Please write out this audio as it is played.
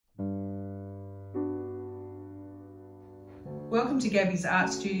Welcome to Gabby's Art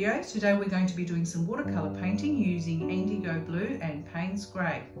Studio. Today we're going to be doing some watercolour painting using Indigo Blue and Paynes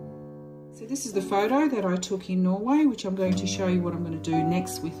Grey. So this is the photo that I took in Norway, which I'm going to show you what I'm going to do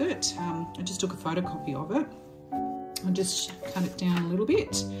next with it. I just took a photocopy of it. I just cut it down a little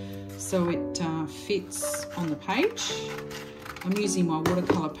bit so it fits on the page. I'm using my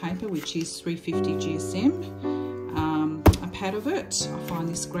watercolour paper, which is 350 GSM. A pad of it. I find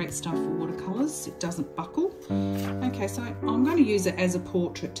this great stuff for watercolours. It doesn't buckle. Okay, so I'm going to use it as a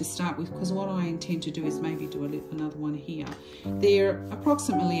portrait to start with, because what I intend to do is maybe do another one here. They're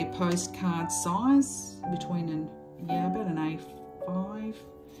approximately a postcard size, between about an A5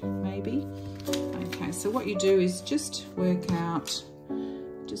 maybe. Okay, so what you do is just work out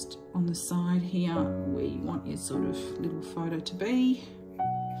just on the side here where you want your sort of little photo to be.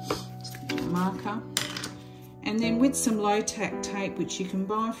 Just get your marker. And then with some low-tack tape, which you can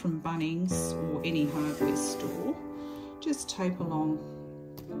buy from Bunnings or any hardware store, just tape along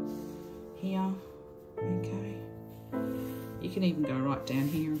here. Okay. You can even go right down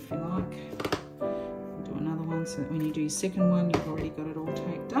here if you like. Do another one so that when you do your second one, you've already got it all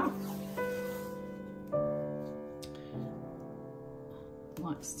taped up.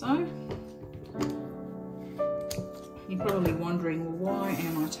 Like so. You're probably wondering, well, why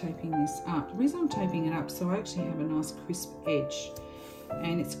am I taping this up? The reason I'm taping it up, so I actually have a nice crisp edge.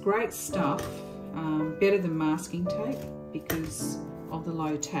 And it's great stuff, better than masking tape because of the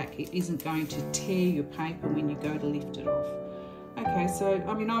low tack. It isn't going to tear your paper when you go to lift it off. Okay, so,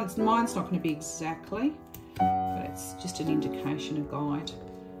 I mean, mine's not going to be exactly, but it's just an indication, a guide.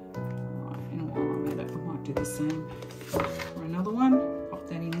 Right, and while I'm at it, I might do the same for another one. Pop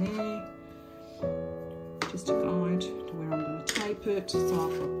that in there. Just a guide to where I'm going to tape it. So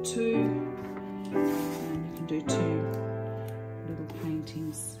I've got two, and you can do two little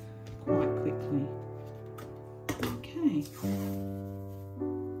paintings quite quickly. Okay,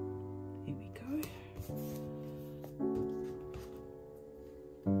 here we go.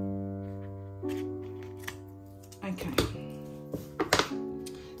 Okay,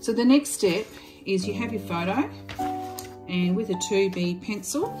 so the next step is you have your photo, and with a 2B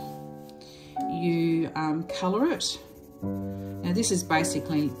pencil, you colour it. Now this is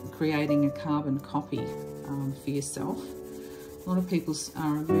basically creating a carbon copy for yourself. A lot of people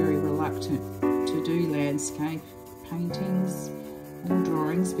are very reluctant to do landscape paintings or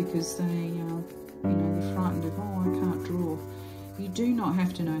drawings because they, they're frightened of, oh, I can't draw. You do not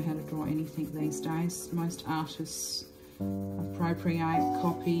have to know how to draw anything these days. Most artists appropriate,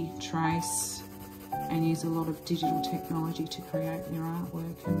 copy, trace, and use a lot of digital technology to create their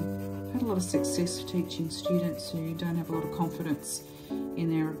artwork. And I've had a lot of success teaching students who don't have a lot of confidence in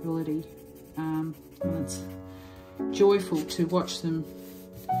their ability. And it's joyful to watch them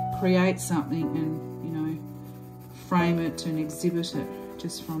create something and, frame it and exhibit it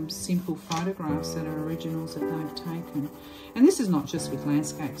just from simple photographs that are originals that they've taken. And this is not just with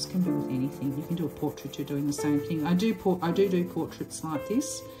landscapes, it can be with anything. You can do a portrait, you're doing the same thing. I do portraits like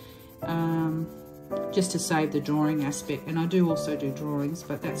this. Just to save the drawing aspect, and I do also do drawings,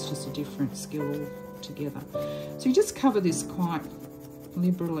 but that's just a different skill altogether. So you just cover this quite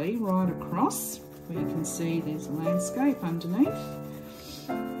liberally right across, where you can see there's a landscape underneath.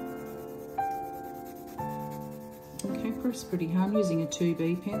 Okay, press pretty hard. I'm using a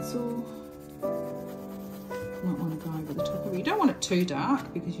 2B pencil. Might want to go over the top of it. You don't want it too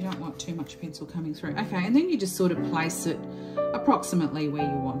dark because you don't want too much pencil coming through. Okay, and then you just sort of place it approximately where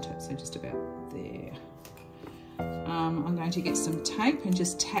you want it, so just about there. I'm going to get some tape and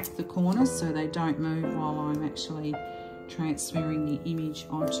just tack the corners so they don't move while I'm actually transferring the image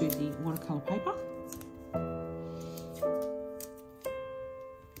onto the watercolour paper.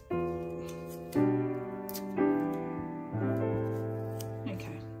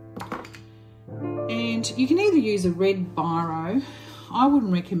 Okay. And you can either use a red biro. I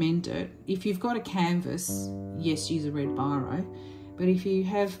wouldn't recommend it. If you've got a canvas, yes, use a red biro. But if you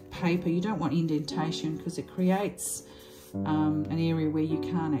have paper, you don't want indentation because it creates an area where you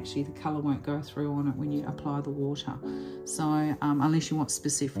can't actually, the colour won't go through on it when you apply the water. So unless you want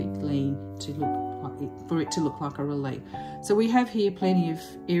specifically to look like it, for it to look like a relief. So we have here plenty of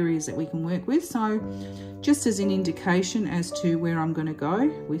areas that we can work with. So just as an indication as to where I'm going to go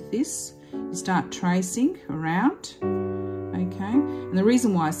with this, you start tracing around. Okay, and the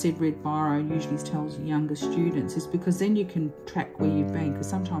reason why I said red biro usually tells younger students is because then you can track where you've been, because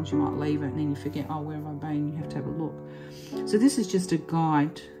sometimes you might leave it and then you forget, oh, where have I been? You have to have a look. So this is just a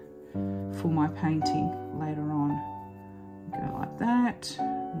guide for my painting later on. Go like that,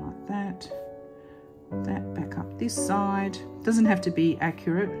 that, back up this side. Doesn't have to be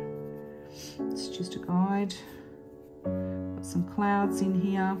accurate. It's just a guide. got some clouds in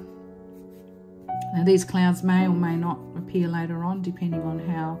here. Now these clouds may or may not appear later on depending on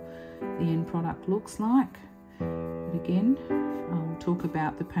how the end product looks like. But again, I'll talk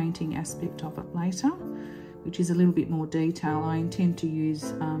about the painting aspect of it later, which is a little bit more detail. I intend to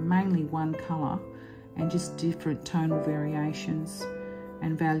use mainly one colour and just different tonal variations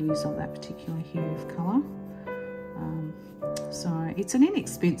and values of that particular hue of colour. So it's an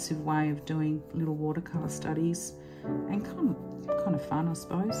inexpensive way of doing little watercolour studies and kind of fun, I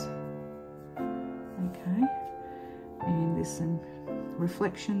suppose. Okay, and there's some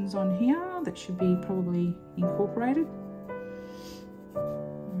reflections on here that should be probably incorporated.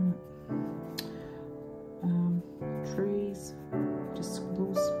 Trees, just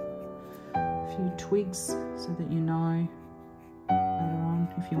squiggles, a few twigs so that you know later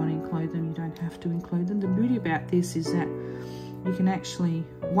on if you want to include them, you don't have to include them. The beauty about this is that you can actually,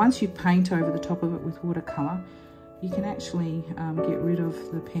 once you paint over the top of it with watercolour, you can actually get rid of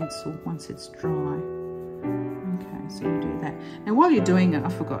the pencil once it's dry. Okay, so you do that. And while you're doing it, I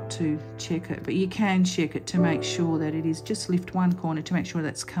forgot to check it, but you can check it to make sure that it is, just lift one corner to make sure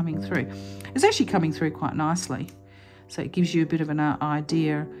that's coming through. It's actually coming through quite nicely. So it gives you a bit of an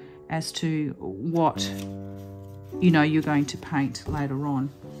idea as to what, you know, you're going to paint later on.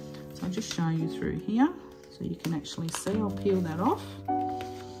 So I'll just show you through here so you can actually see. I'll peel that off.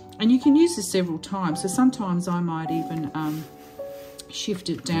 And you can use this several times. So sometimes I might even shift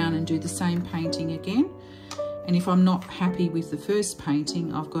it down and do the same painting again. And if I'm not happy with the first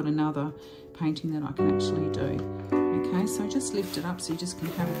painting, I've got another painting that I can actually do. Okay, so just lift it up so you just can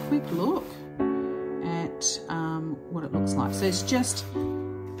have a quick look at what it looks like. So it's just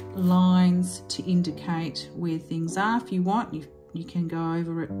lines to indicate where things are. If you want, you can go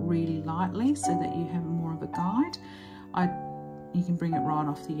over it really lightly so that you have more of a guide. You can bring it right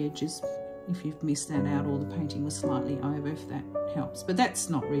off the edges if you've missed that out or the painting was slightly over, if that helps. But that's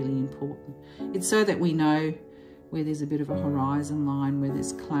not really important. It's so that we know where there's a bit of a horizon line, where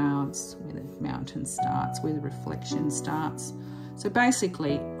there's clouds, where the mountain starts, where the reflection starts. So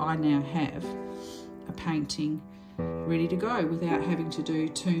basically, I now have a painting ready to go without having to do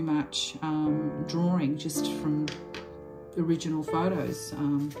too much drawing just from original photos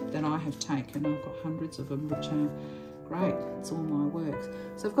that I have taken. I've got hundreds of them, which are great. It's all my work.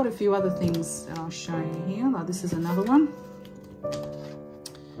 So I've got a few other things that I'll show you here. Like this is another one.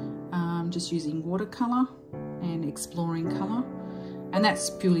 Just using watercolour and exploring colour. And that's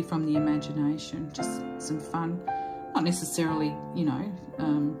purely from the imagination, just some fun. Not necessarily, you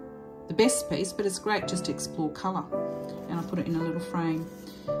know, the best piece, but it's great just to explore colour. And I put it in a little frame.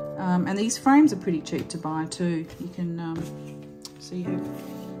 And these frames are pretty cheap to buy too. You can, so you have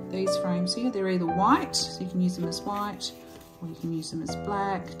these frames here. They're either white, so you can use them as white, or you can use them as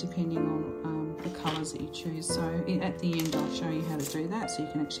black, depending on the colours that you choose. So at the end, I'll show you how to do that. So you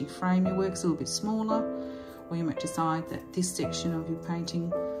can actually frame your works a little bit smaller, or you might decide that this section of your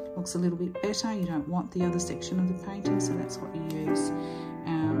painting looks a little bit better. You don't want the other section of the painting, so that's what you use.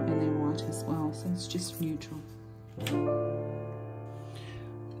 And they're white as well, so it's just neutral.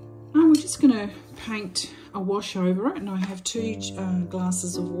 We're just going to paint a wash over it, and I have two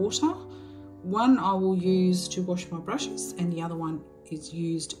glasses of water. One I will use to wash my brushes, and the other one is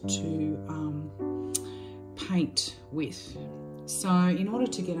used to paint with. So in order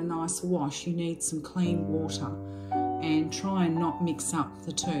to get a nice wash, you need some clean water, and try and not mix up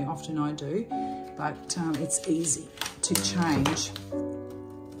the two. Often I do, but it's easy to change.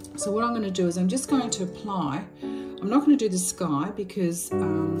 So what I'm going to do is I'm just going to apply. I'm not going to do the sky because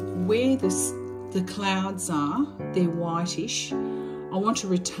where the clouds are, they're whitish. I want to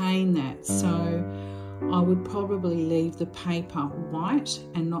retain that, so I would probably leave the paper white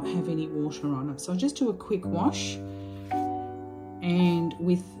and not have any water on it. So I'll just do a quick wash, and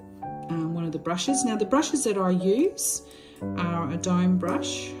with one of the brushes. Now the brushes that I use are a dome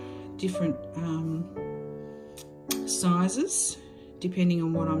brush, different sizes depending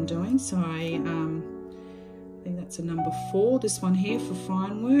on what I'm doing. So I think that's a number 4, this one here for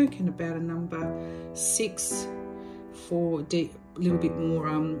fine work, and about a number 6 for a little bit more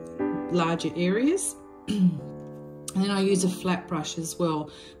larger areas. And then I use a flat brush as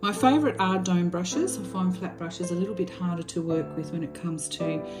well. My favourite are dome brushes. I find flat brushes a little bit harder to work with when it comes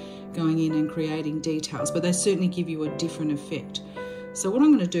to going in and creating details, but they certainly give you a different effect. So what I'm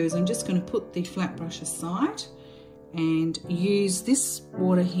going to do is I'm just going to put the flat brush aside and use this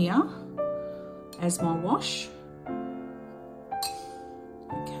water here as my wash.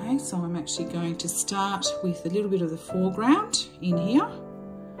 Okay, so I'm actually going to start with a little bit of the foreground in here.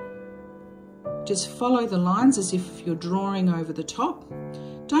 Just follow the lines as if you're drawing over the top.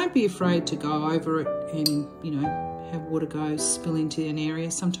 Don't be afraid to go over it and, you know, have water spill into an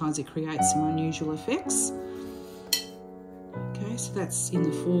area. Sometimes it creates some unusual effects. Okay, so that's in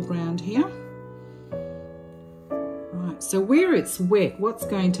the foreground here. Right, so where it's wet, what's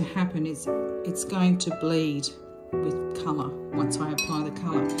going to happen is it's going to bleed with colour once I apply the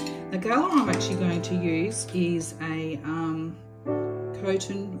colour. The colour I'm actually going to use is a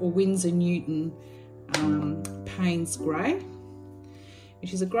Coton or Winsor Newton Paynes grey,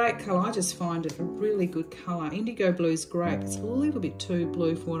 which is a great colour. I just find it a really good colour. Indigo blue is great. It's a little bit too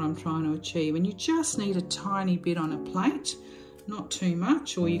blue for what I'm trying to achieve, and you just need a tiny bit on a plate, not too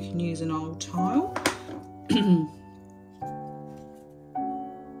much, or you can use an old tile.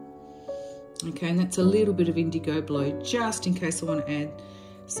 Okay, and that's a little bit of indigo blue, just in case I want to add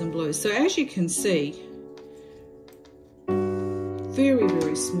some blue. So as you can see, very,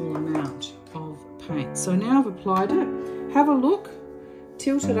 very small amount of paint. So now I've applied it. Have a look,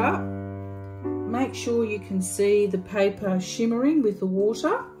 tilt it up, make sure you can see the paper shimmering with the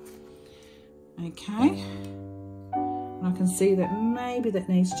water. Okay, and I can see that maybe that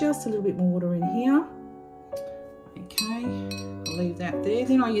needs just a little bit more water in here. Okay, I'll leave that there.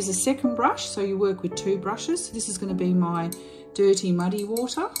 Then I use a second brush, so you work with two brushes. This is going to be my dirty muddy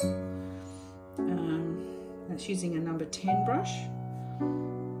water. That's using a number 10 brush.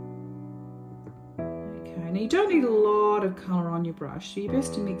 Okay, now you don't need a lot of colour on your brush, so you're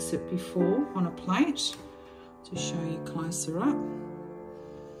best to mix it before on a plate to show you closer up.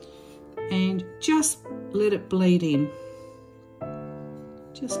 And just let it bleed in.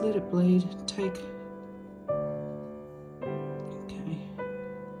 Just let it bleed. Take. Okay.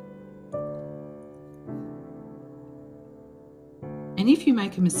 And if you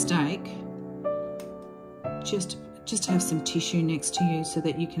make a mistake, just have some tissue next to you so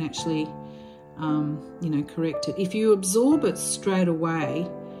that you can actually, you know, correct it. If you absorb it straight away,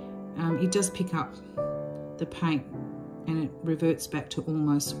 it does pick up the paint and it reverts back to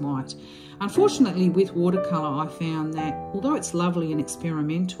almost white. Unfortunately, with watercolour, I found that although it's lovely and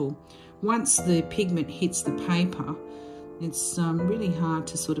experimental, once the pigment hits the paper, it's really hard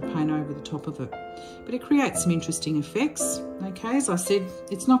to sort of paint over the top of it. But it creates some interesting effects. Okay, as I said,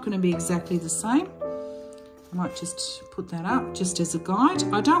 it's not going to be exactly the same. I might just put that up just as a guide.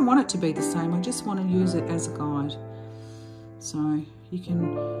 I don't want it to be the same, I just want to use it as a guide. So you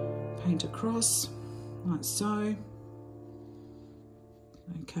can paint across like so.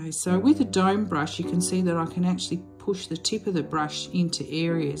 Okay, so with a dome brush, you can see that I can actually push the tip of the brush into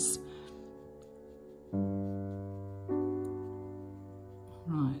areas.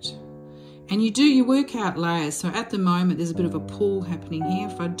 Right, and you work out layers. So at the moment, there's a bit of a pull happening here.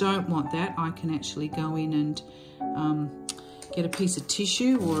 If I don't want that, I can actually go in and get a piece of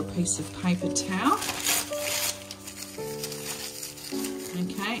tissue or a piece of paper towel.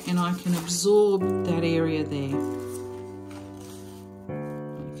 Okay, and I can absorb that area there.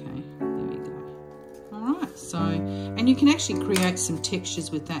 And you can actually create some textures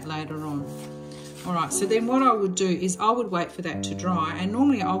with that later on. All right, so then what I would do is I would wait for that to dry, and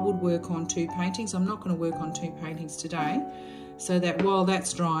normally I would work on two paintings. I'm not going to work on two paintings today, so that while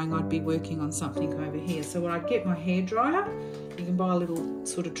that's drying, I'd be working on something over here. So when I get my hairdryer, you can buy a little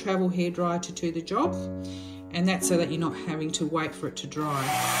sort of travel hairdryer to do the job, and that's so that you're not having to wait for it to dry.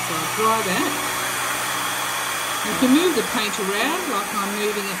 So I dry that. You can move the paint around like I'm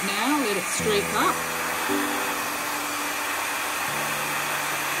moving it now, let it streak up.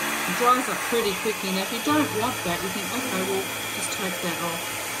 It dries up pretty quickly. Now if you don't want that, you think, okay, well, just take that off.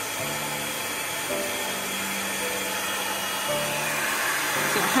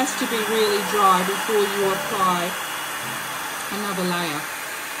 So it has to be really dry before you apply another layer.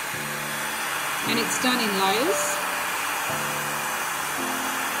 And it's done in layers.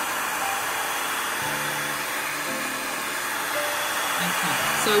 Okay,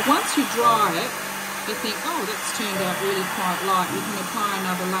 so once you dry it, you think, oh, that's turned out really quite light, you can apply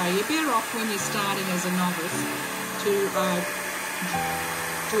another layer. You're better off when you're starting as a novice to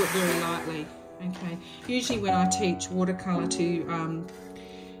do it very lightly. Okay. Usually when I teach watercolour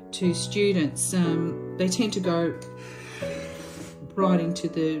to students, they tend to go right into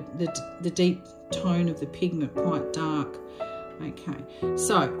the deep tone of the pigment, quite dark. Okay,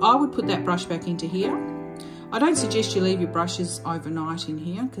 so I would put that brush back into here. I don't suggest you leave your brushes overnight in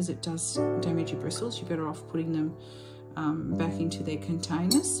here because it does damage your bristles. You're better off putting them back into their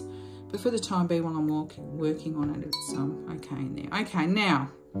containers. But for the time being, while I'm working on it, it's okay in there. Okay, now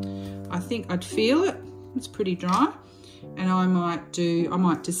I think I'd feel it. It's pretty dry, and I might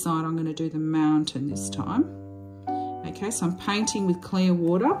decide I'm going to do the mountain this time. Okay, so I'm painting with clear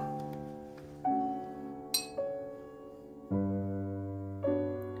water.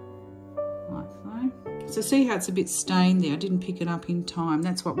 So see how it's a bit stained there? I didn't pick it up in time.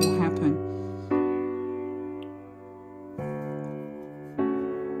 That's what will happen.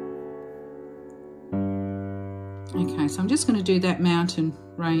 Okay, so I'm just going to do that mountain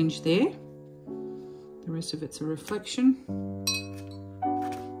range there. The rest of it's a reflection.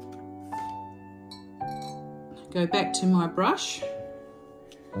 Go back to my brush.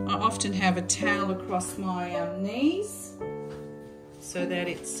 I often have a towel across my knees so that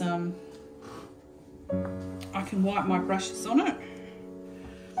it's I can wipe my brushes on it.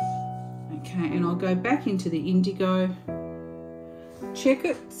 Okay, and I'll go back into the indigo, check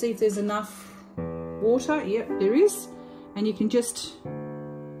it, see if there's enough water. Yep, there is. And you can just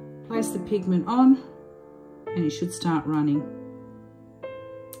place the pigment on and it should start running.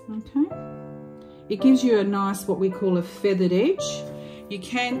 Okay. It gives you a nice, what we call a feathered edge. You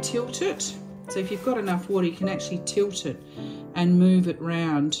can tilt it. So if you've got enough water, you can actually tilt it and move it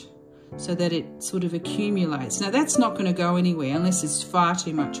round so that it sort of accumulates. Now that's not going to go anywhere unless it's far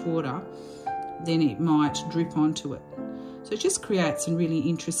too much water, then it might drip onto it. So it just creates some really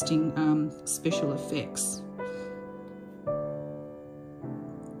interesting special effects.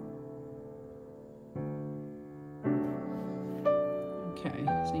 Okay,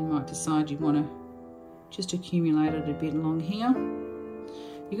 so you might decide you want to just accumulate it a bit along here.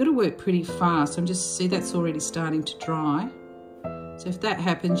 You've got to work pretty fast. I'm just, see, that's already starting to dry. So if that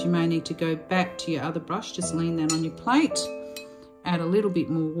happens, you may need to go back to your other brush, just lean that on your plate, add a little bit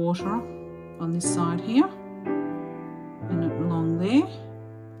more water on this side here, and along there.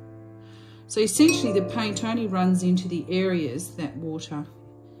 So essentially the paint only runs into the areas that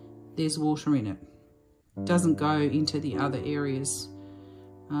there's water in it. It doesn't go into the other areas.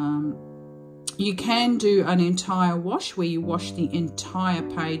 You can do an entire wash where you wash the entire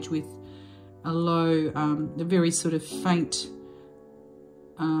page with a low, a very sort of faint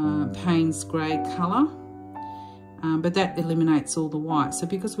Paynes grey colour, but that eliminates all the white. So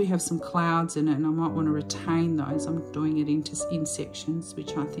because we have some clouds in it and I might want to retain those, I'm doing it in sections,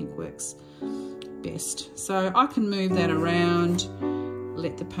 which I think works best. So I can move that around,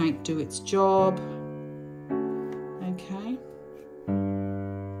 let the paint do its job. Okay,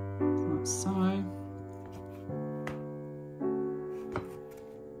 like so.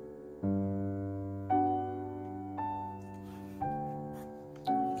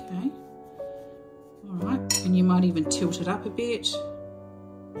 And you might even tilt it up a bit.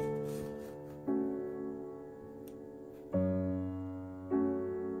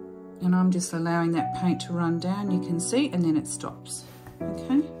 And I'm just allowing that paint to run down, you can see, and then it stops.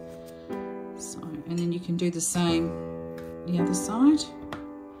 Okay, so, and then you can do the same the other side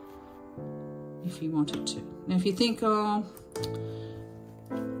if you wanted to. Now if you think, oh,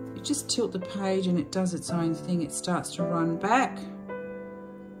 you just tilt the page and it does its own thing, it starts to run back.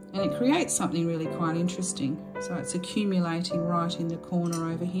 And it creates something really quite interesting. So it's accumulating right in the corner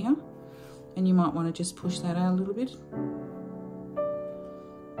over here. And you might want to just push that out a little bit.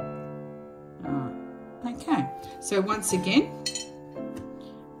 Okay, so once again,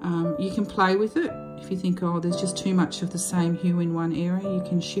 you can play with it. If you think, oh, there's just too much of the same hue in one area, you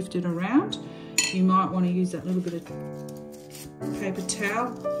can shift it around. You might want to use that little bit of paper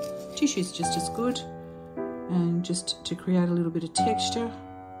towel. Tissue's just as good. And just to create a little bit of texture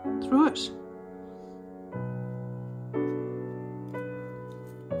through it.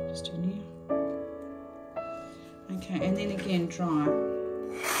 Just in here. Okay, and then again dry.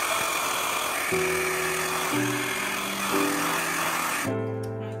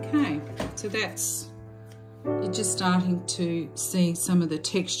 Okay, so that's, you're just starting to see some of the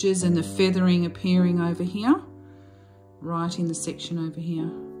textures and the feathering appearing over here, right in the section over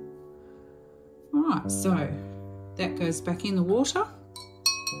here. All right, so that goes back in the water.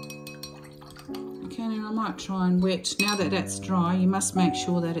 Okay, and I might try and wet, now that that's dry, you must make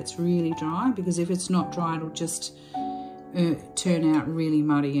sure that it's really dry, because if it's not dry, it'll just turn out really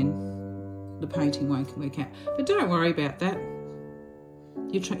muddy and the painting won't work out. But don't worry about that.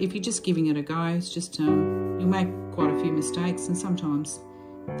 If you're just giving it a go, it's just, you'll make quite a few mistakes, and sometimes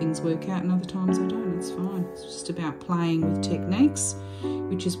things work out and other times they don't. It's fine. It's just about playing with techniques,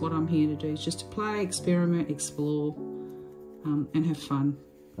 which is what I'm here to do. It's just to play, experiment, explore, and have fun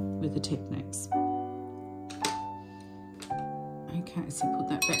with the techniques. Okay, so put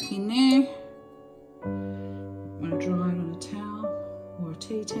that back in there. I'm going to dry it on a towel or a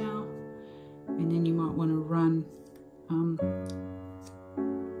tea towel, and then you might want to run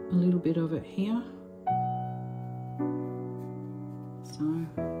a little bit of it here. So,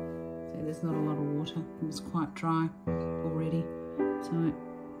 see, there's not a lot of water. It was quite dry already. So,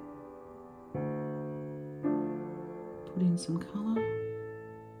 put in some colour.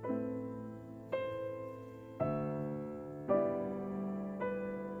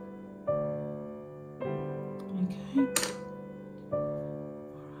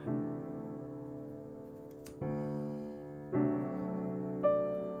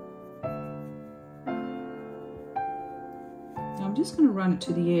 I'm just going to run it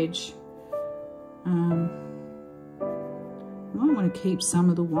to the edge. I might want to keep some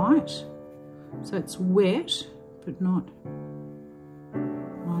of the white, so it's wet but not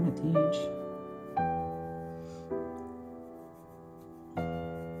right at the edge.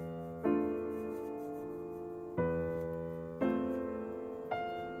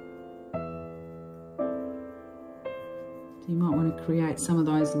 So you might want to create some of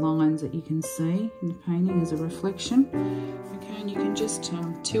those lines that you can see in the painting as a reflection. Okay, and you can just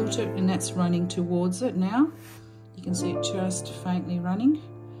tilt it, and that's running towards it now. You can see it just faintly running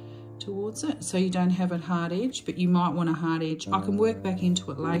towards it, so you don't have a hard edge, but you might want a hard edge. I can work back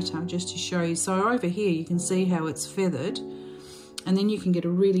into it later just to show you. So over here you can see how it's feathered, and then you can get a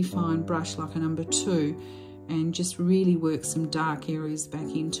really fine brush like a number 2 and just really work some dark areas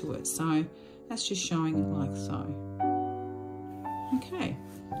back into it. So that's just showing it like so. Okay,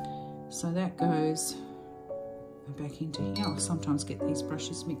 so that goes back into here. I sometimes get these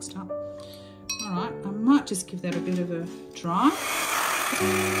brushes mixed up. All right, I might just give that a bit of a dry.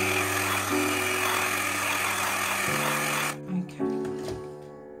 Okay.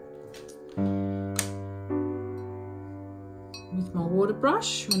 With my water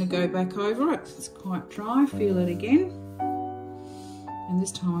brush, I'm going to go back over it. It's quite dry, feel it again. And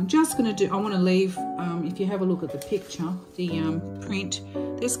this time I'm just going to do, I want to leave, if you have a look at the picture, the print,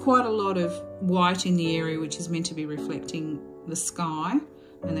 there's quite a lot of white in the area which is meant to be reflecting the sky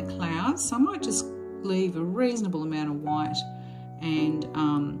and the clouds. So I might just leave a reasonable amount of white and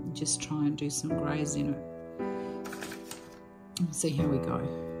just try and do some greys in it. We'll see how we go.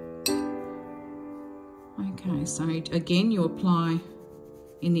 Okay, so again, you apply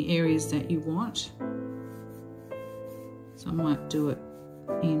in the areas that you want. So I might do it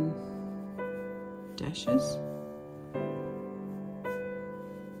in dashes.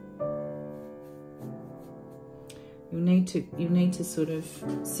 You need to sort of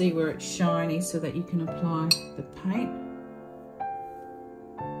see where it's shiny so that you can apply the paint.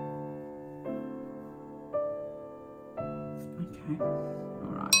 Okay,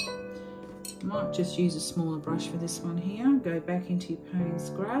 all right. I might just use a smaller brush for this one here. Go back into your Paynes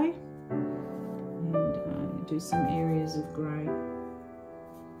grey and do some areas of grey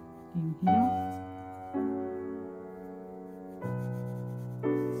in here.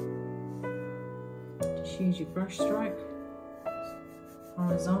 Just use your brush stroke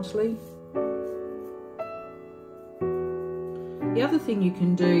horizontally. The other thing you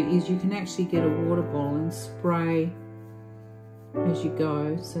can do is you can actually get a water bottle and spray as you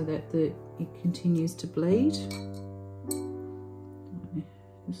go so that it continues to bleed.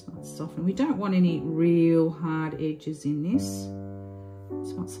 Just like soften. We don't want any real hard edges in this.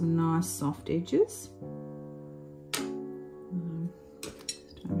 Just want some nice soft edges.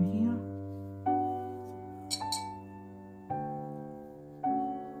 Just over here.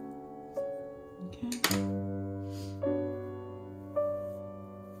 Okay.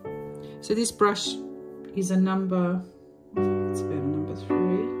 So this brush is a number, it's about a number 3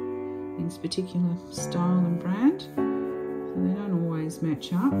 in this particular style and brand. So they don't always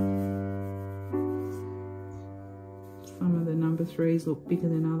match up. Some of the number 3s look bigger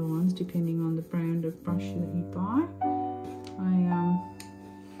than other ones depending on the brand of brush that you buy. I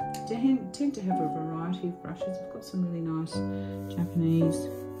tend to have a variety of brushes. I've got some really nice Japanese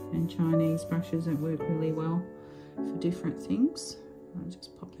and Chinese brushes that work really well for different things. I'll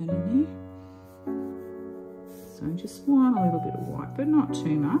just pop that in there. So just one a little bit of white, but not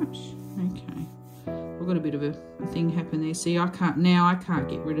too much. Okay. I've got a bit of a thing happen there. See, I can't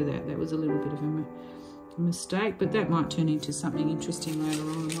get rid of that. That was a little bit of a mistake, but that might turn into something interesting later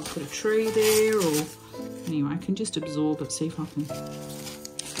on. I might put a tree there, or anyway, I can just absorb it. See if I can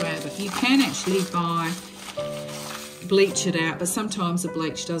grab it. You can actually bleach it out, but sometimes the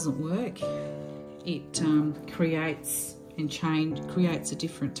bleach doesn't work. It creates a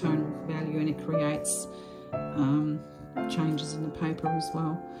different tone value, and it creates changes in the paper as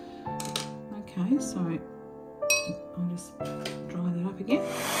well. Okay, so I'll just dry that up again.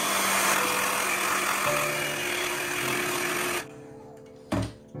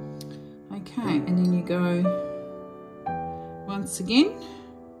 Okay, and then you go once again.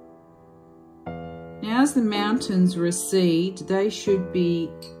 Now as the mountains recede, they should be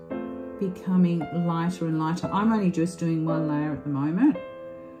becoming lighter and lighter. I'm only just doing one layer at the moment.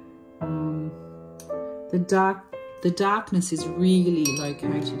 The darkness is really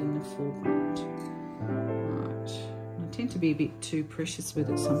located in the foreground. Right. I tend to be a bit too precious with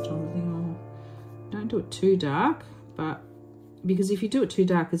it sometimes. I think, oh, don't do it too dark, because if you do it too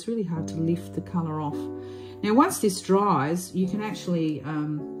dark, it's really hard to lift the colour off. Now, once this dries, you can actually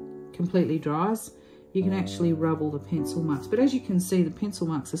completely dries, you can actually rub all the pencil marks. But as you can see, the pencil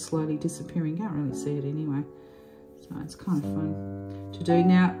marks are slowly disappearing. You can't really see it anyway. So it's kind of fun to do.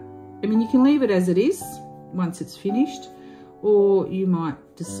 Now, I mean, you can leave it as it is once it's finished, or you might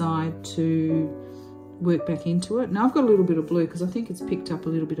decide to work back into it. Now I've got a little bit of blue because I think it's picked up a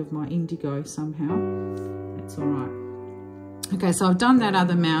little bit of my indigo somehow. That's all right. Okay, so I've done that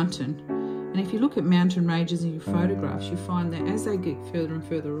other mountain. And if you look at mountain ranges in your photographs, you find that as they get further and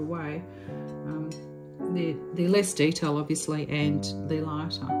further away, they're less detail, obviously, and they're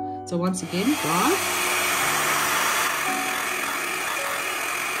lighter. So once again, drive.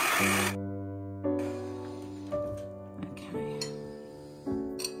 Okay.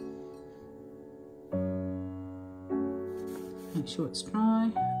 Make sure it's dry.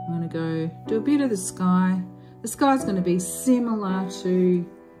 I'm going to go do a bit of the sky. The sky's going to be similar to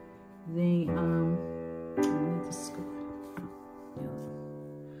the sky.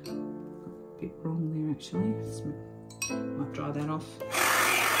 A bit wrong there actually. Might dry that off.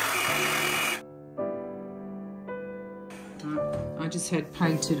 I just had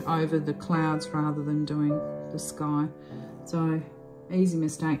painted over the clouds rather than doing the sky. So easy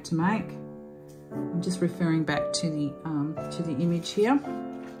mistake to make. I'm just referring back to the image here.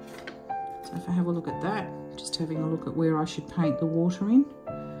 So if I have a look at that, just having a look at where I should paint the water in,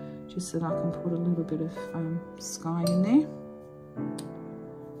 just so that I can put a little bit of sky in there.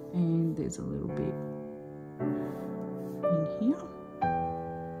 And there's a little bit in here.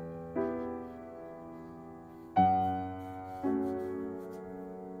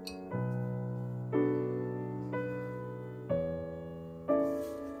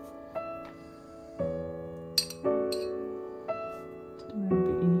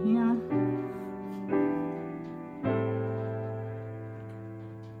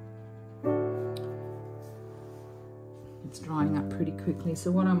 It's drying up pretty quickly,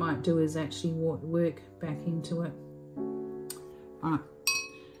 so what I might do is actually work back into it. All right,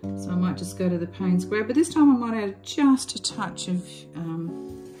 so I might just go to the Paynes grey, but this time I might add just a touch of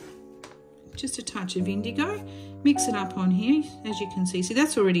indigo. Mix it up on here, as you can see. See,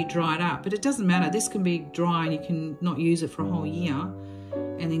 that's already dried up, but it doesn't matter. This can be dry and you can not use it for a whole year,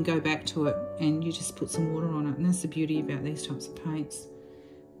 and then go back to it and you just put some water on it. And that's the beauty about these types of paints,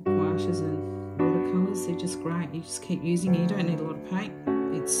 gouaches and watercolours. They're just great. You just keep using it. You don't need a lot of paint.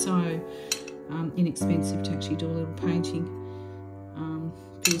 It's so inexpensive to actually do a little painting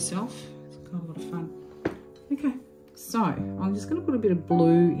for yourself. It's kind of a lot of fun. Okay, so I'm just going to put a bit of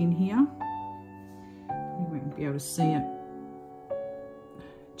blue in here. You won't be able to see it,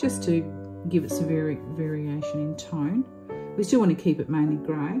 just to give it some variation in tone. We still want to keep it mainly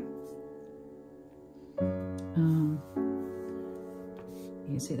grey.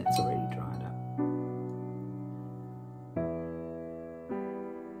 You see that's already dried up.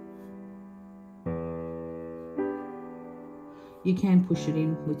 You can push it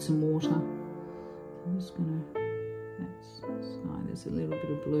in with some water. I'm just gonna, there's a little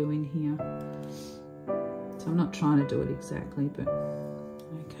bit of blue in here. So I'm not trying to do it exactly, but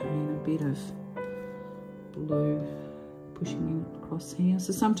okay, and a bit of blue pushing in across here.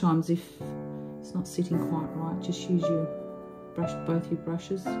 So sometimes if it's not sitting quite right, just use your brush, both your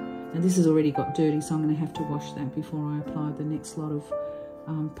brushes. And this has already got dirty, so I'm going to have to wash that before I apply the next lot of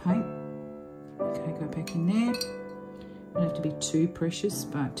paint. Okay, go back in there. Don't have to be too precious,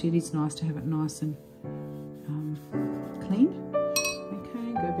 but it is nice to have it nice and clean.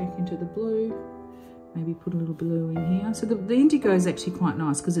 Okay, go back into the blue. Maybe put a little blue in here. So the indigo is actually quite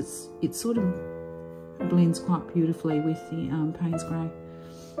nice because it sort of blends quite beautifully with the Paynes grey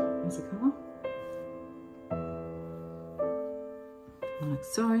as a colour. Like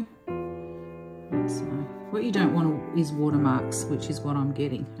so. Like so. What you don't want is watermarks, which is what I'm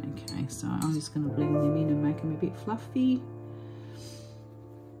getting. Okay, so I'm just going to blend them in and make them a bit fluffy.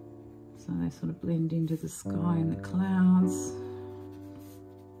 So they sort of blend into the sky and the clouds.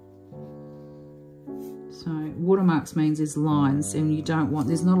 So watermarks means there's lines, and you don't want,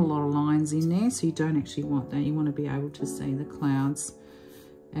 there's not a lot of lines in there, so you don't actually want that. You want to be able to see the clouds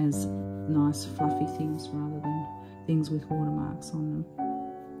as nice fluffy things rather than things with watermarks on them.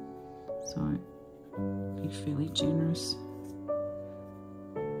 So be fairly generous.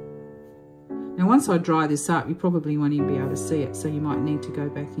 Now once I dry this up, you probably won't even be able to see it, so you might need to go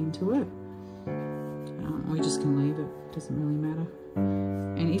back into it. Or you just can leave it, doesn't really matter.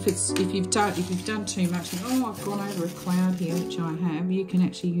 And if you've done too much, and oh, I've gone over a cloud here, which I have, you can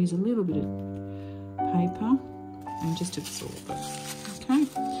actually use a little bit of paper and just absorb it. Okay,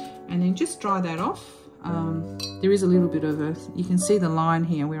 and then just dry that off. There is a little bit of you can see the line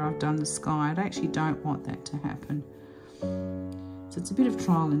here where I've done the sky. I actually don't want that to happen. So it's a bit of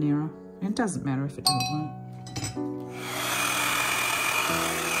trial and error. And it doesn't matter if it doesn't work.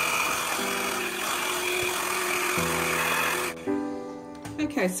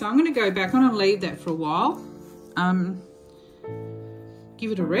 Okay, so I'm going to go back. I'm going to leave that for a while.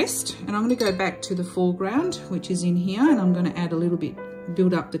 Give it a rest, and I'm going to go back to the foreground, which is in here, and I'm going to add a little bit,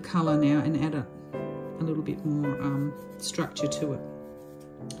 build up the colour now and add a little bit more structure to it.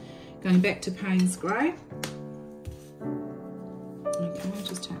 Going back to Paynes Grey. Okay, I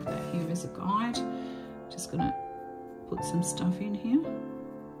just have that here as a guide. Just going to put some stuff in here.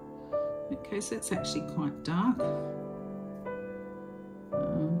 Okay, so that's actually quite dark.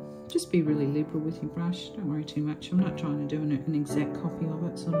 Just be really liberal with your brush, don't worry too much. I'm not trying to do an exact copy of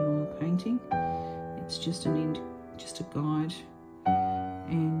it, it's not an oil painting. It's just a guide,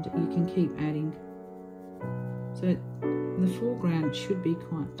 and you can keep adding. So the foreground should be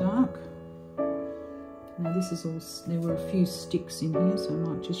quite dark. Now this is all, there were a few sticks in here, so I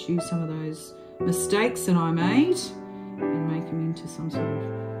might just use some of those mistakes that I made and make them into some sort of,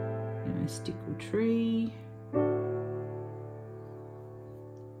 you know, stick or tree.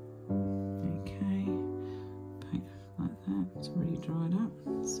 It's already dried up,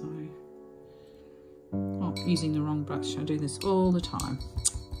 so using the wrong brush. I do this all the time.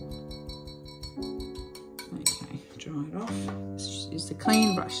 Okay, dry it off. This is the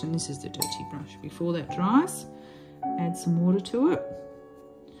clean brush and this is the dirty brush. Before that dries, add some water to it.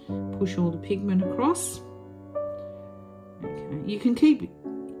 Push all the pigment across. Okay, you can keep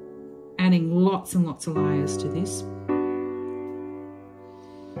adding lots and lots of layers to this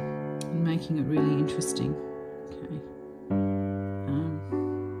and making it really interesting. Okay.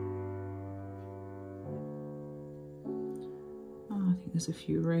 I think there's a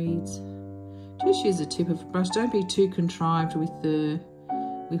few reeds. Just use the tip of a brush. Don't be too contrived with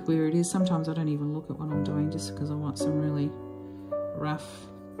where it is. Sometimes I don't even look at what I'm doing just because I want some really rough.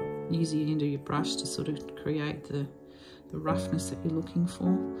 Use the end of your brush to sort of create the roughness that you're looking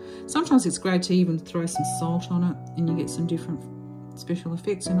for. Sometimes it's great to even throw some salt on it and you get some different special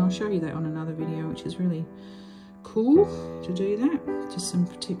effects, and I'll show you that on another video, which is really cool to do that. Just some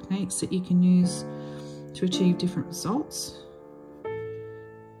techniques that you can use to achieve different results.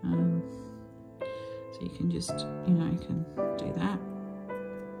 So you can just, you know, you can do that.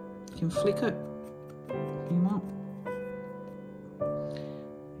 You can flick it if you want.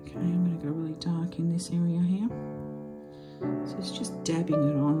 Okay, I'm going to go really dark in this area here. So it's just dabbing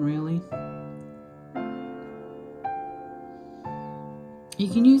it on really. You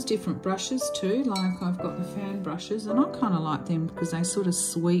can use different brushes too, like I've got the fan brushes, and I kind of like them because they sort of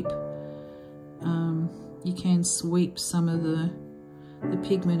sweep. You can sweep some of the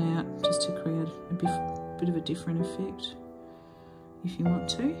pigment out just to create a bit of a different effect if you want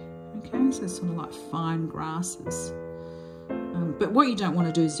to. Okay, so it's sort of like fine grasses. But what you don't want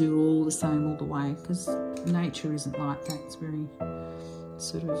to do is do all the same all the way, because nature isn't like that. It's very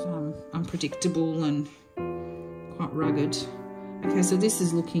sort of unpredictable and quite rugged. Okay, so this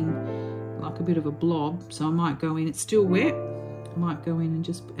is looking like a bit of a blob, so I might go in, it's still wet, I might go in and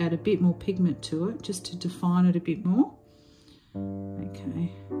just add a bit more pigment to it just to define it a bit more.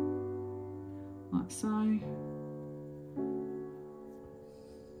 Okay, like so.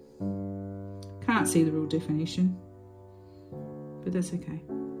 Can't see the real definition, but that's okay.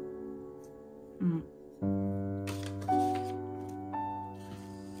 Alright.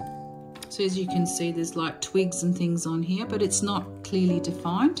 So as you can see, there's like twigs and things on here, but it's not clearly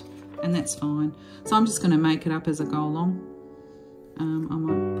defined, and that's fine. So I'm just going to make it up as I go along. I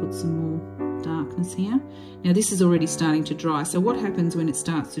might put some more darkness here. Now this is already starting to dry, so what happens when it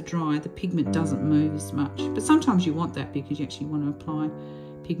starts to dry, the pigment doesn't move as much. But sometimes you want that because you actually want to apply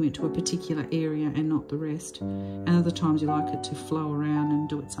pigment to a particular area and not the rest. And other times you like it to flow around and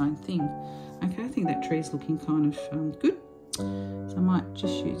do its own thing. Okay, I think that tree is looking kind of good. So I might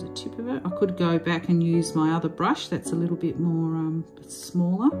just use a tip of it. I could go back and use my other brush that's a little bit more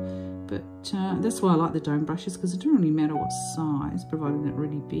smaller, but that's why I like the dome brushes, because it doesn't really matter what size, provided they're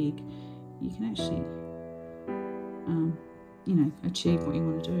really big. You can actually, you know, achieve what you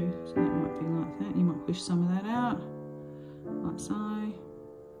want to do. So that might be like that. You might push some of that out, like so.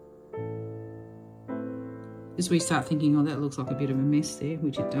 Just where you start thinking, oh, that looks like a bit of a mess there,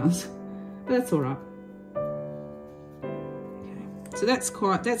 which it does, but that's all right. So that's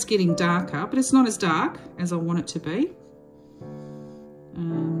getting darker, but it's not as dark as I want it to be.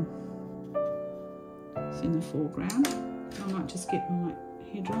 It's in the foreground. I might just get my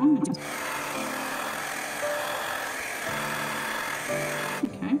hair dry.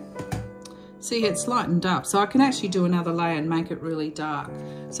 Okay. See, it's lightened up, so I can actually do another layer and make it really dark.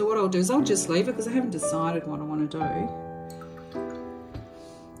 So what I'll do is I'll just leave it because I haven't decided what I want to do.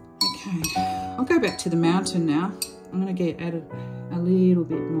 Okay, Okay, I'll go back to the mountain now. I'm going to add a little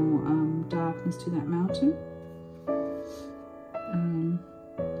bit more darkness to that mountain.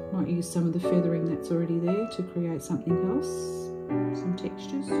 Might use some of the feathering that's already there to create something else, some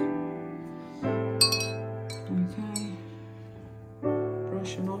textures. Okay,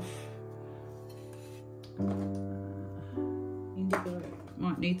 brush it off. Indigo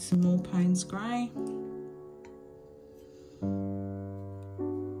might need some more Paynes grey.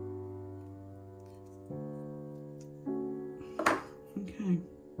 Okay.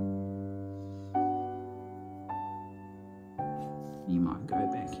 You might go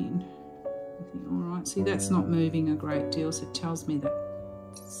back in. Alright, see that's not moving a great deal, so it tells me that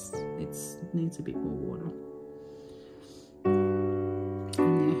it needs a bit more water.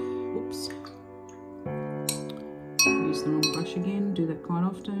 And yeah, oops. Use the wrong brush again, do that quite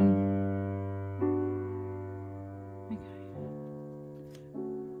often. Okay.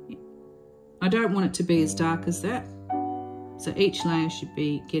 Yeah. I don't want it to be as dark as that. So each layer should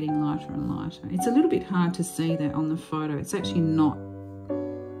be getting lighter and lighter. It's a little bit hard to see that on the photo. It's actually not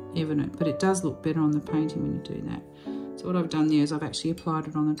evident, but it does look better on the painting when you do that. So what I've done there is I've actually applied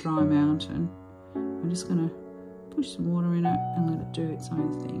it on a dry mountain. I'm just going to push some water in it and let it do its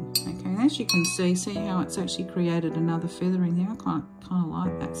own thing. Okay, and as you can see how it's actually created another feathering there. I kind of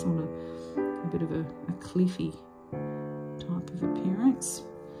like that sort of a bit of a cliffy type of appearance.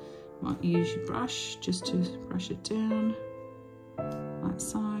 Might use your brush just to brush it down. Like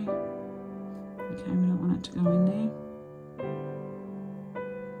so. Okay, we don't want it to go in there.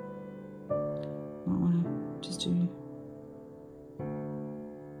 Might want to just do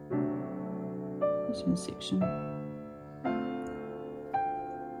this in a section.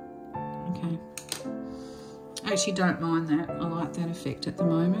 Okay. I actually don't mind that. I like that effect at the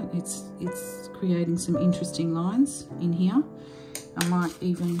moment. It's creating some interesting lines in here. I might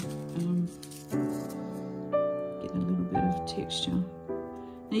even get a little bit of texture.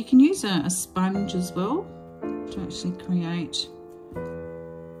 Now you can use a sponge as well to actually create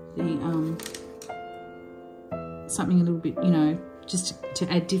the something a little bit, you know, just to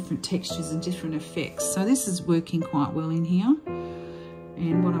add different textures and different effects. So this is working quite well in here.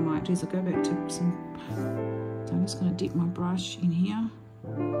 And what I might do is I'll go back to some, so I'm just going to dip my brush in here,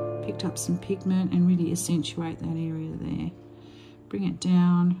 picked up some pigment and really accentuate that area there. Bring it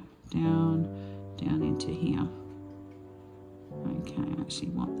down, down, down into here. Okay, I actually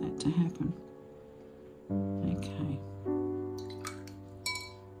want that to happen. Okay.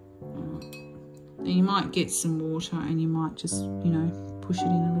 Now you might get some water and you might just, you know, push it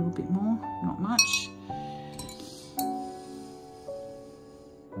in a little bit more, not much.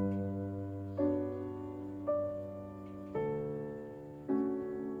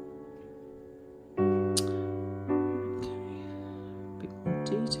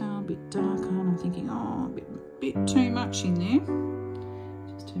 Too much in there.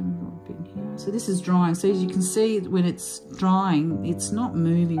 Just turn it a bit in here. So this is drying. So as you can see, when it's drying, it's not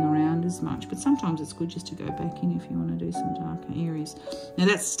moving around as much. But sometimes it's good just to go back in if you want to do some darker areas. Now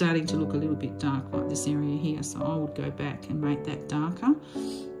that's starting to look a little bit dark, like this area here. So I would go back and make that darker.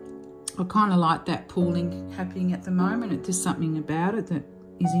 I kind of like that pooling happening at the moment. There's something about it that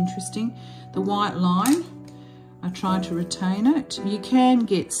is interesting. The white line, I try to retain it. You can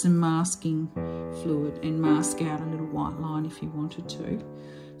get some masking fluid and mask out a little white line if you wanted to.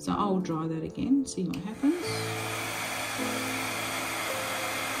 So I'll dry that again, see what happens.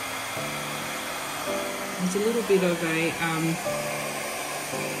 There's a little bit of a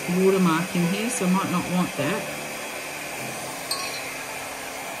watermark in here, so I might not want that.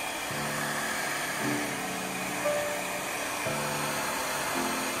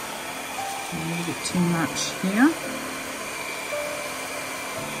 A little bit too much here.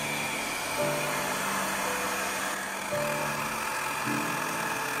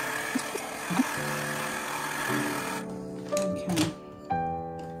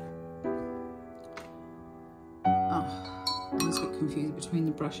 Between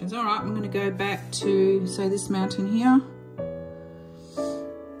the brushes. All right, I'm going to go back to, say, this mountain here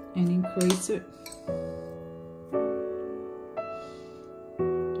and increase it.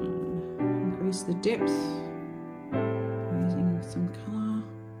 Increase the depth using some colour.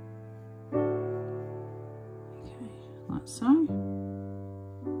 Okay, like so.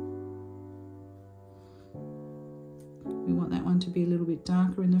 We want that one to be a little bit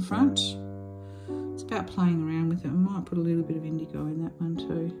darker in the front. It's about playing around with it. I might put a little bit of indigo in that one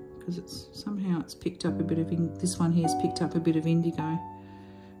too, because it's somehow picked up a bit of, this one here has picked up a bit of indigo.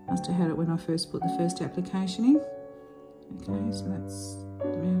 Must have had it when I first put the first application in. Okay, so that's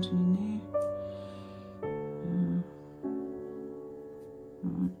the mountain in there.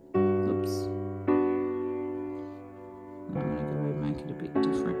 Right.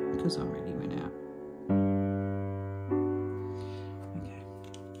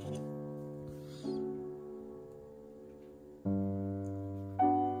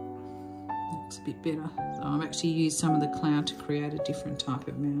 looks a bit better. So I've actually used some of the cloud to create a different type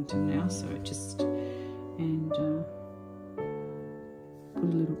of mountain now. So it just, and put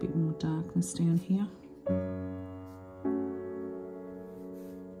a little bit more darkness down here.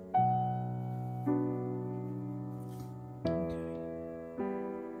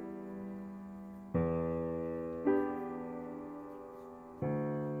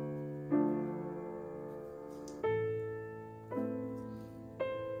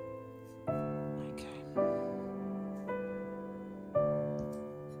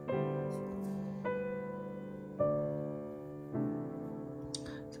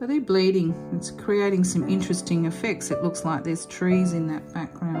 So they're bleeding. It's creating some interesting effects. It looks like there's trees in that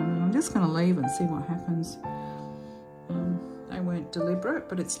background, and I'm just going to leave it and see what happens. They weren't deliberate,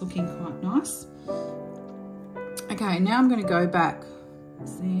 but it's looking quite nice. Okay, now I'm going to go back.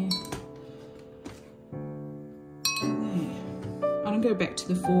 It's there. There. I'm going to go back to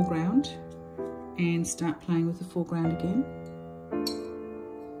the foreground and start playing with the foreground again.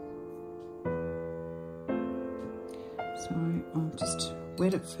 So I'll just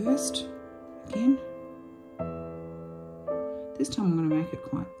wet it first again. This time I'm going to make it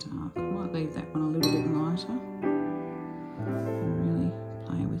quite dark. I might leave that one a little bit lighter and really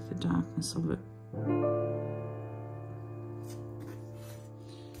play with the darkness of it.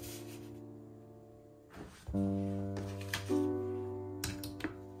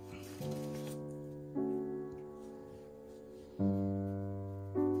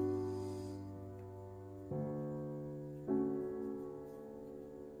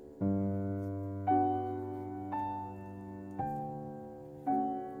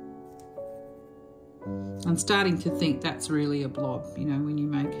 I'm starting to think that's really a blob, you know, when you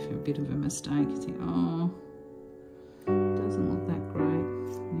make a bit of a mistake, you think, oh, it doesn't look that great.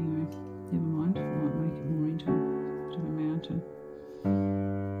 Anyway, never mind, I might make it more into a bit of a mountain.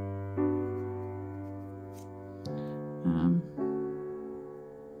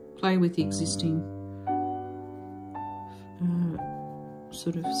 Play with the existing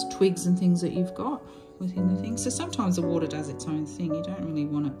sort of twigs and things that you've got within the thing. So sometimes the water does its own thing. You don't really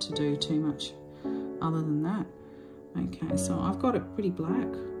want it to do too much other than that. Okay, so I've got it pretty black.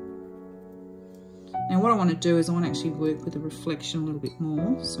 Now what I want to do is I want to actually work with the reflection a little bit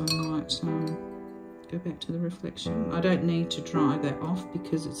more. So I might go back to the reflection. I don't need to dry that off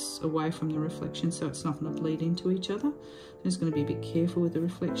because it's away from the reflection, so it's not going to bleed into each other. I'm just going to be a bit careful with the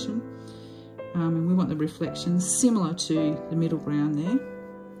reflection. And we want the reflection similar to the middle ground there.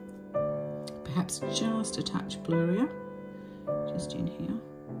 Perhaps just a touch blurrier, just in here.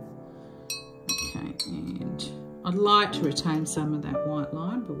 Okay, and I'd like to retain some of that white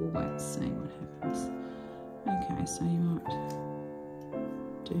line, but we'll wait and see what happens. Okay, so you might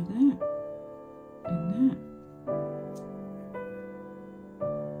do that and that.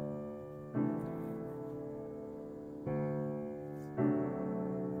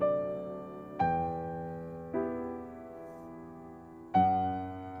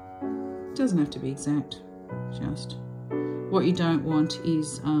 Doesn't have to be exact, just what you don't want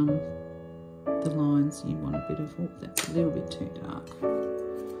is the lines. You want a bit of, oh, that's a little bit too dark,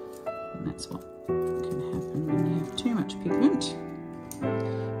 and that's what can happen when you have too much pigment,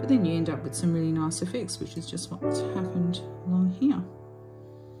 but then you end up with some really nice effects, which is just what's happened along here,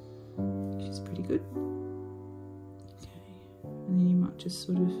 which is pretty good. Okay, and then you might just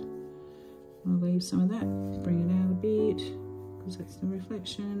sort of want to leave some of that, bring it out a bit, because that's the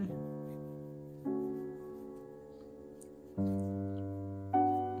reflection.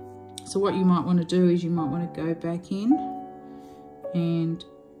 So what you might want to do is you might want to go back in and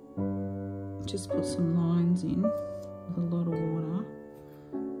just put some lines in with a lot of water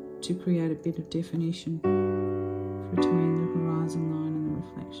to create a bit of definition between the horizon line and the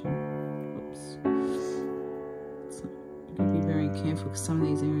reflection. Oops. So you've got to be very careful because some of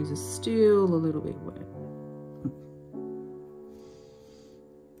these areas are still a little bit wet.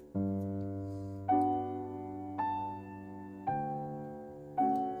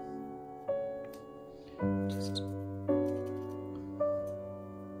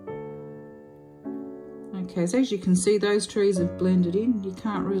 Okay, so as you can see, those trees have blended in. You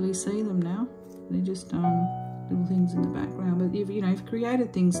can't really see them now. They're just little things in the background. But you've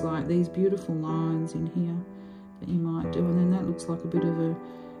created things like these beautiful lines in here that you might do, and then that looks like a bit of a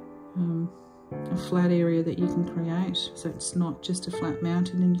flat area that you can create. So it's not just a flat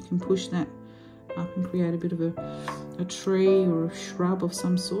mountain, and you can push that up and create a bit of a tree or a shrub of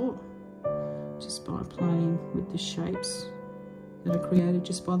some sort, just by playing with the shapes that are created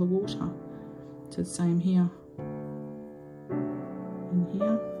just by the water. So the same here and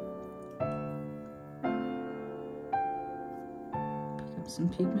here. Pick up some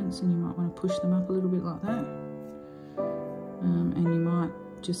pigments, and you might want to push them up a little bit like that. And you might,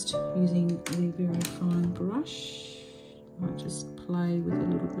 just using the very fine brush, might just play with a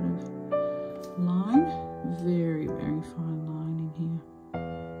little bit of line, very, very fine line in here.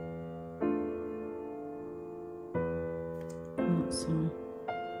 Like so.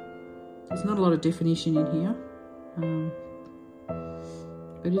 There's not a lot of definition in here,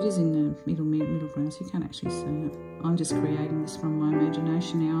 but it is in the middle ground, so you can't actually see it. I'm just creating this from my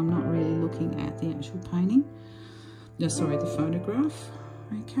imagination now. I'm not really looking at the actual painting. No, sorry, the photograph.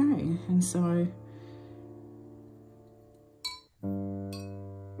 Okay, and so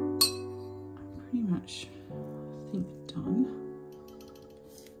pretty much, I think, done.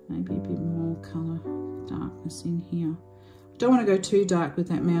 Maybe a bit more colour darkness in here. Don't want to go too dark with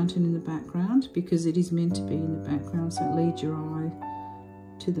that mountain in the background, because it is meant to be in the background, so it leads your eye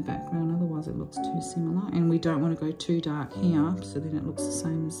to the background, otherwise it looks too similar. And we don't want to go too dark here, so then it looks the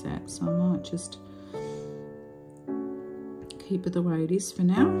same as that. So I might just keep it the way it is for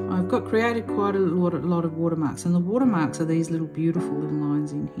now. I've got created quite a lot of watermarks, and the watermarks are these little beautiful little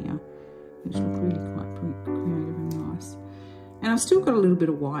lines in here, which look really quite creative and nice. And I've still got a little bit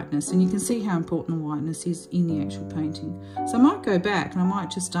of whiteness, and you can see how important the whiteness is in the actual painting. So I might go back and I might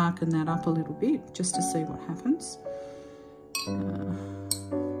just darken that up a little bit just to see what happens.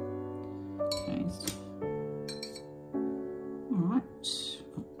 Okay. All right.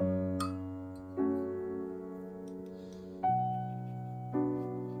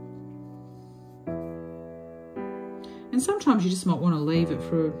 And sometimes you just might want to leave it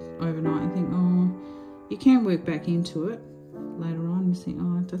for overnight and think, oh, you can work back into it later on. You think,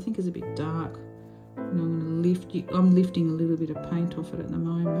 oh, I think it's a bit dark. And I'm going to lift you. I'm lifting a little bit of paint off it at the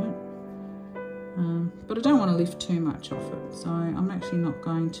moment, but I don't want to lift too much off it. So I'm actually not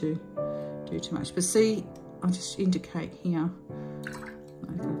going to do too much. But see, I'll just indicate here.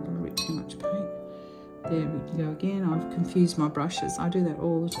 I've got a little bit too much paint. There we go again. I've confused my brushes. I do that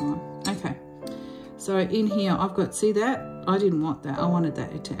all the time. Okay. So in here, I've got, see that? I didn't want that. I wanted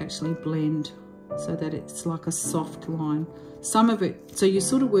that to actually blend so that it's like a soft line. Some of it, so you're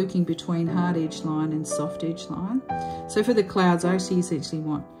sort of working between hard edge line and soft edge line. So for the clouds, I actually essentially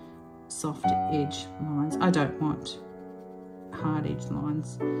want soft edge lines. I don't want hard edge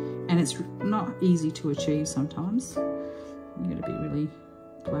lines. And it's not easy to achieve sometimes. You got to be really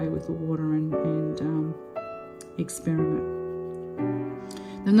play with the water and experiment.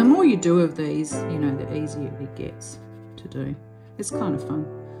 And the more you do of these, you know, the easier it gets to do. It's kind of fun.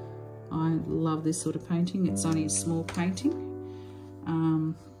 I love this sort of painting. It's only a small painting,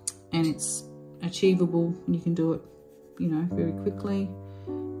 and it's achievable. You can do it, you know, very quickly,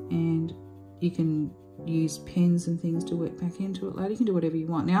 and you can use pens and things to work back into it later. You can do whatever you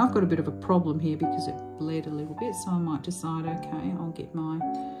want. Now I've got a bit of a problem here because it bled a little bit, so I might decide, okay, I'll get my,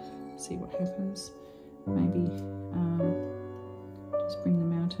 see what happens. Maybe just bring the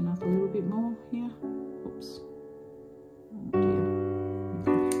mountain up a little bit more here. Oops. Oh dear.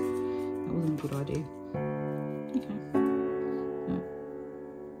 Okay. That wasn't a good idea. Okay. No.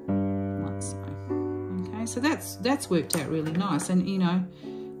 Like so. Okay, so that's worked out really nice. And you know,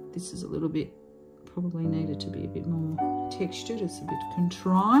 this is a little bit, probably needed to be a bit more textured. It's a bit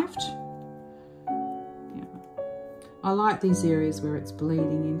contrived. Yeah. I like these areas where it's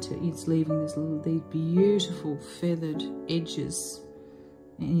bleeding into, it's leaving these beautiful feathered edges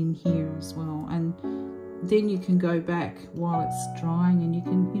in here as well. And then you can go back while it's drying and you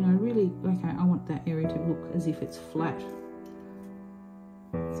can, you know, really, okay, I want that area to look as if it's flat.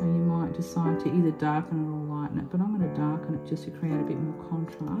 So you might decide to either darken it or lighten it, but I'm going to darken it just to create a bit more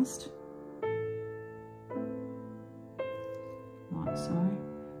contrast. Like so.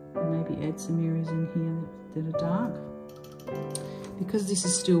 And maybe add some areas in here that are dark. Because this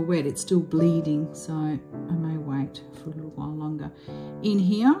is still wet, it's still bleeding, so I may wait for a little while longer. In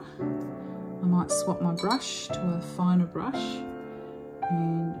here, I might swap my brush to a finer brush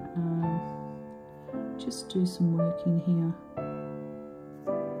and just do some work in here.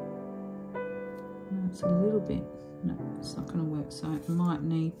 It's a little bit, no, it's not going to work, so it might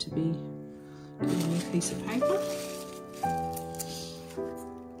need to be a new piece of paper.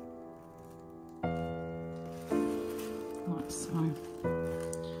 Like so.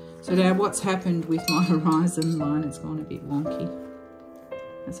 So now what's happened with my horizon line, it's gone a bit wonky.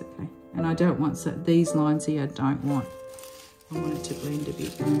 That's okay. And I don't want, so these lines here I don't want. I want it to blend a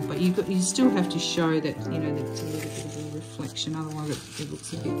bit more. But you still have to show that, you know, that it's a little bit of a reflection, otherwise it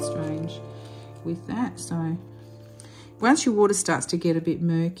looks a bit strange with that. So once your water starts to get a bit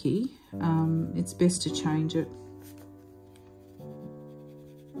murky, it's best to change it.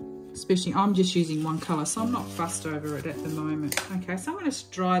 especially I'm just using one colour, so I'm not fussed over it at the moment. Okay, so I'm going to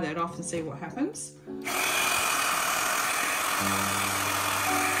dry that off and see what happens.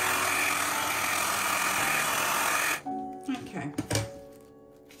 Okay,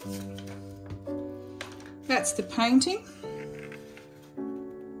 that's the painting.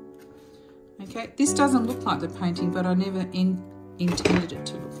 Okay, this doesn't look like the painting, but I never intended it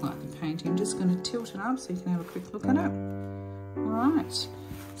to look like the painting. I'm just going to tilt it up so you can have a quick look at it. Alright,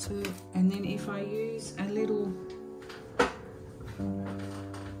 so, and then if I use a little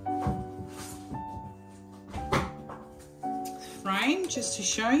frame just to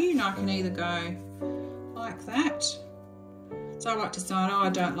show you, and I can either go like that. So I like to decide, oh, I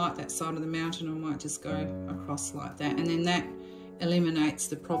don't like that side of the mountain, I might just go across like that, and then that eliminates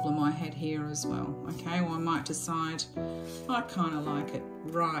the problem I had here as well. Okay, or I might decide I kind of like it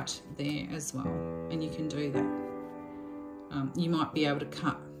right there as well, and you can do that. You might be able to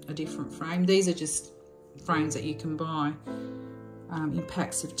cut a different frame. These are just frames that you can buy in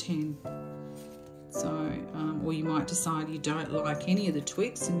packs of 10. So, or you might decide you don't like any of the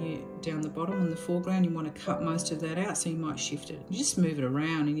twigs, and you down the bottom in the foreground you want to cut most of that out, so you might shift it. You just move it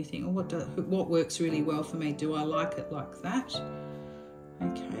around and you think, oh, what works really well for me? Do I like it like that?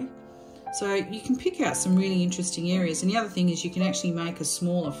 Okay, so you can pick out some really interesting areas, and the other thing is you can actually make a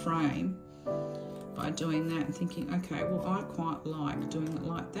smaller frame by doing that and thinking, okay, well, I quite like doing it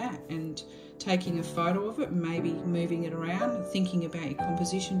like that, and taking a photo of it, maybe moving it around, thinking about your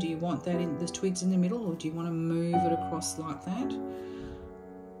composition. Do you want that in the twigs in the middle, or do you want to move it across like that?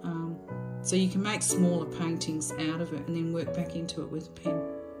 So you can make smaller paintings out of it and then work back into it with a pen.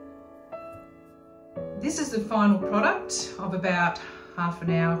 This is the final product of about half an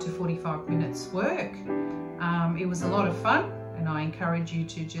hour to 45 minutes work. It was a lot of fun, and I encourage you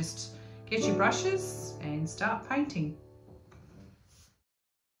to just get your brushes and start painting.